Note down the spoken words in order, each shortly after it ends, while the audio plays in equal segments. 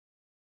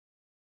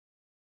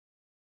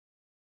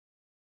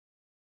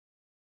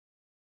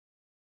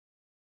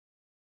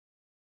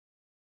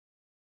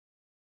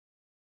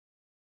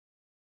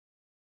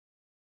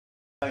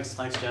Thanks,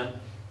 Jen.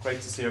 Great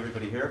to see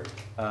everybody here,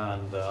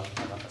 and a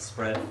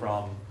spread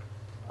from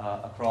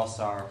across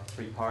our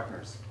three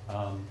partners.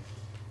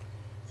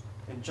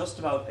 In just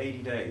about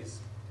 80 days,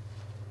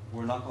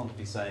 we're not going to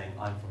be saying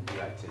I'm from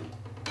DIT,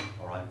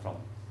 or I'm from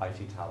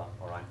IT Tala,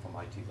 or I'm from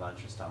IT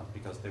Blanchardstown,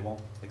 because they won't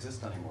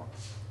exist anymore.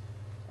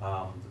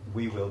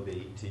 We will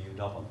be TU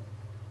Dublin,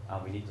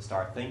 and we need to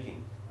start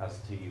thinking as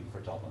TU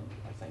for Dublin,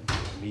 I think,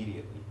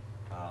 immediately.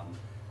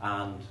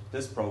 And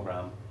this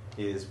program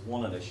is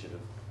one initiative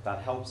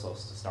that helps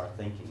us to start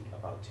thinking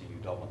about TU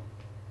Dublin.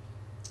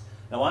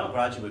 Now, I'm a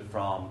graduate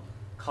from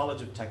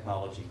College of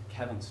Technology,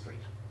 Kevin Street.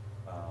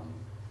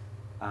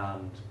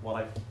 And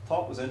what I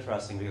thought was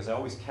interesting, because I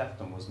always kept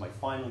them, was my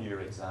final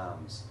year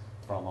exams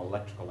from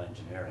electrical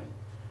engineering.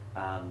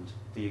 And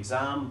the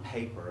exam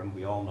paper, and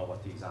we all know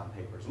what the exam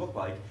papers look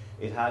like,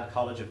 it had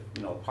College of,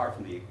 apart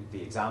from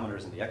the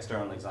examiners and the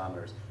external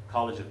examiners,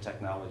 College of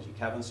Technology,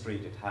 Kevin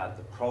Street, it had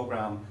the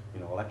program,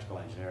 electrical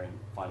engineering,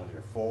 final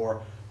year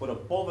 4, but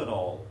above it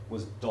all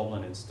was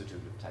Dublin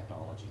Institute of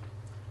Technology.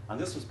 And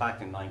this was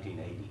back in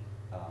 1980.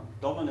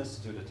 Dublin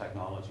Institute of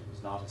Technology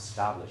was not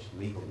established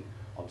legally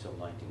until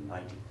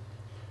 1990.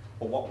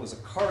 But what was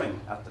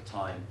occurring at the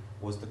time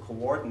was the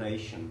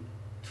coordination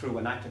through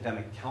an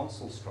academic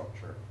council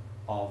structure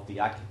of the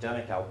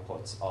academic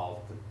outputs of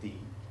the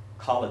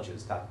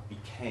colleges that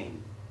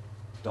became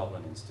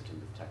Dublin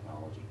Institute of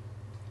Technology.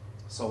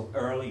 So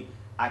early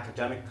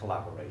academic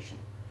collaboration.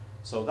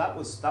 So that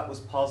was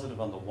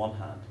positive on the one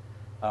hand.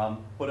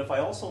 But if I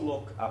also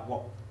look at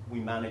what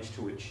we managed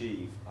to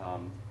achieve,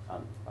 and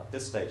at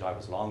this stage I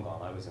was long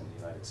gone, I was in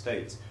the United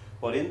States,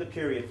 but in the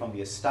period from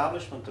the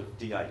establishment of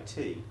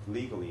DIT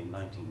legally in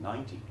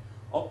 1990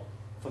 up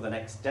for the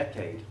next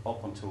decade,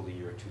 up until the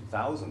year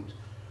 2000,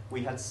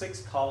 we had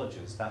 6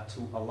 colleges that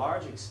to a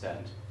large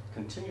extent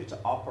continued to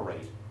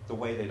operate the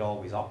way they'd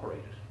always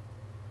operated.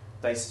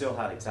 They still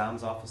had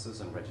exams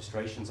offices and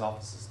registrations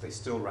offices. They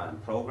still ran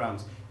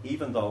programs,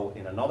 even though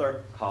in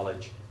another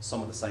college,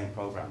 some of the same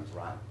programs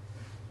ran.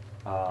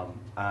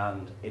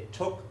 And it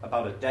took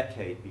about a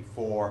decade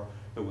before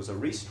there was a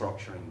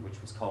restructuring,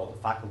 which was called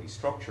the Faculty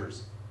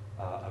Structures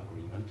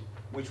Agreement,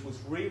 which was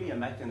really a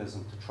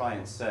mechanism to try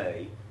and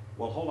say,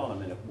 well, hold on a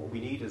minute, what we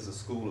need is a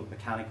school of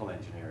mechanical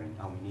engineering,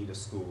 and we need a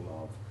school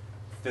of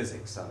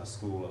physics and a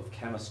school of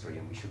chemistry,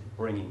 and we should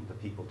bring the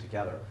people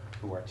together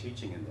who are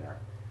teaching in there.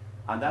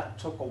 And that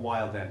took a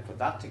while then for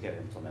that to get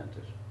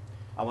implemented.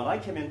 And when I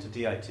came into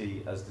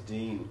DIT as the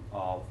Dean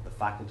of the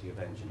Faculty of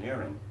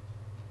Engineering,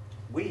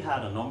 we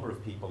had a number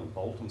of people in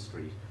Bolton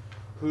Street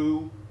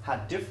who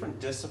had different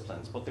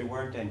disciplines, but they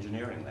weren't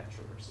engineering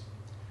lecturers.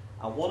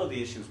 And one of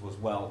the issues was,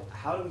 well,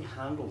 how do we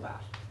handle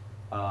that?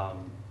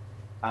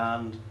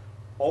 And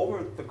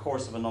over the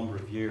course of a number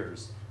of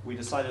years, we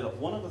decided that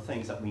one of the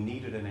things that we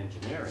needed in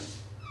engineering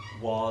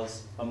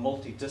was a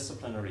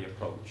multidisciplinary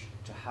approach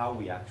to how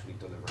we actually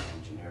deliver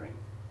engineering.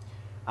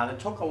 And it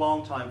took a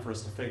long time for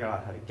us to figure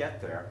out how to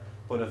get there,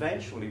 but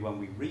eventually when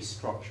we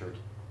restructured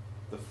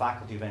the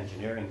Faculty of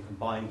Engineering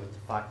combined with the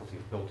Faculty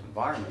of Built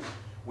Environment,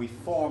 we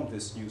formed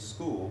this new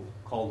school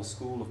called the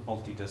School of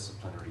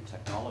Multidisciplinary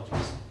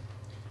Technologies.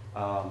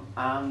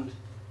 And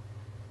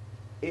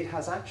it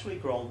has actually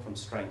grown from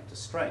strength to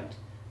strength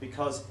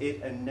because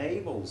it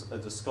enables a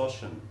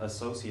discussion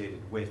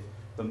associated with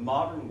the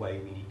modern way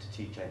we need to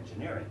teach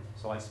engineering.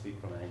 So I speak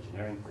from an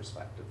engineering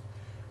perspective.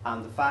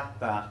 And the fact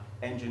that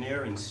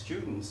engineering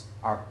students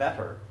are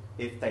better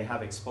if they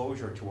have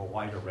exposure to a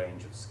wider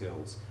range of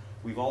skills.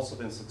 We've also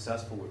been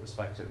successful with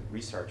respect to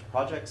research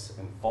projects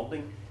and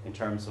funding in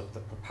terms of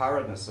the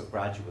preparedness of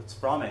graduates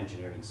from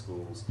engineering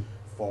schools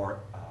for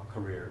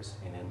careers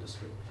in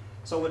industry.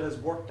 So it has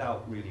worked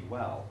out really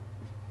well,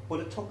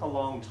 but it took a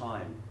long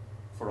time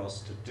for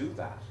us to do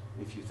that,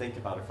 if you think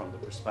about it from the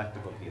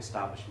perspective of the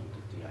establishment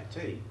of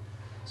DIT.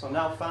 So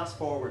now fast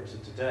forward to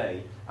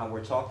today, and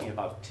we're talking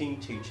about team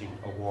teaching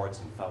awards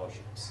and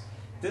fellowships.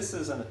 This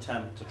is an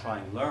attempt to try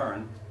and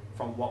learn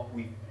from what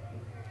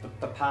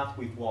the path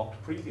we've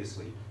walked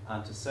previously,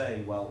 and to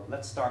say, well,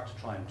 let's start to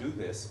try and do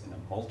this in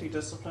a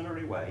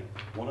multidisciplinary way,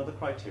 one of the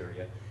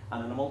criteria,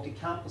 and in a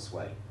multi-campus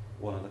way,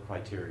 one of the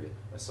criteria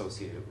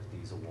associated with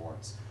these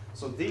awards.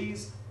 So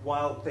these,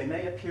 while they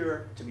may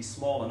appear to be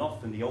small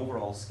enough in the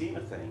overall scheme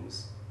of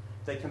things,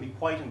 they can be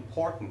quite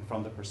important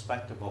from the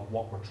perspective of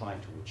what we're trying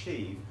to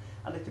achieve,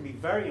 and they can be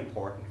very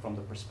important from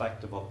the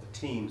perspective of the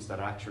teams that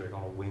are actually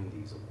going to win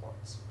these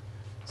awards.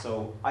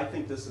 So I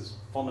think this is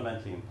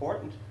fundamentally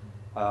important.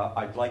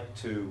 I'd like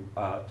to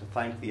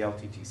thank the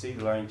LTTC,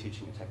 the Learning,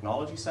 Teaching and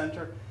Technology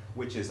Centre,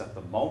 which is at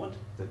the moment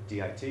the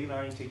DIT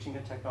Learning, Teaching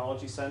and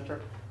Technology Centre,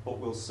 but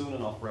will soon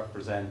enough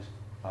represent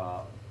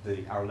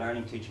our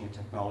learning, teaching and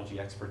technology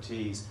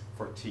expertise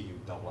for TU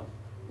Dublin,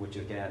 which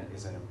again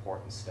is an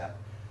important step.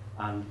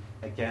 And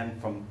again,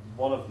 from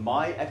one of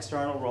my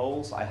external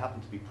roles, I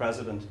happen to be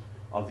president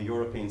of the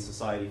European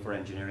Society for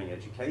Engineering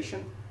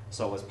Education.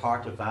 So as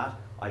part of that,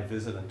 I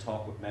visit and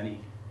talk with many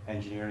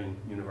engineering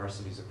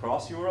universities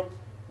across Europe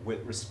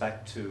with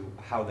respect to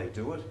how they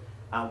do it.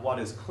 And what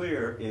is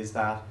clear is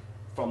that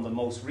from the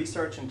most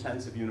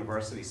research-intensive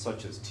universities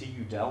such as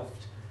TU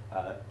Delft,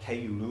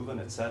 KU Leuven,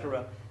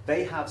 etc.,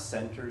 they have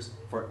centres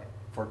for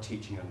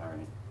teaching and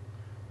learning.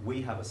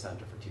 We have a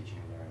centre for teaching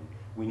and learning.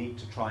 We need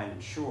to try and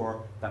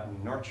ensure that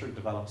we nurture,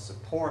 develop,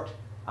 support,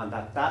 and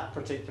that that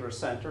particular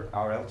centre,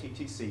 our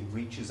LTTC,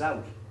 reaches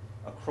out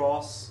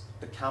across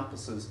the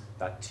campuses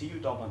that TU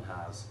Dublin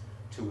has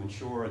to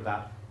ensure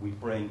that we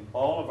bring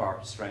all of our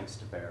strengths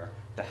to bear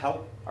to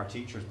help our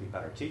teachers be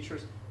better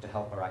teachers, to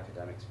help our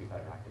academics be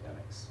better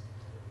academics.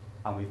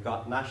 And we've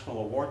got national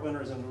award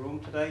winners in the room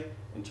today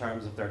in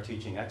terms of their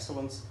teaching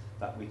excellence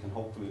that we can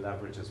hopefully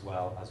leverage as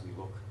well as we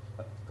look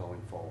at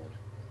going forward.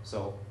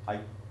 So I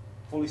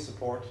fully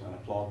support and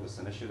applaud this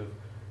initiative,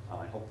 and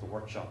I hope the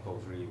workshop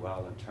goes really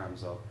well in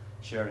terms of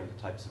sharing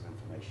the types of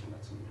information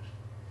that's needed.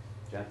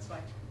 Jen? That's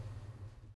right.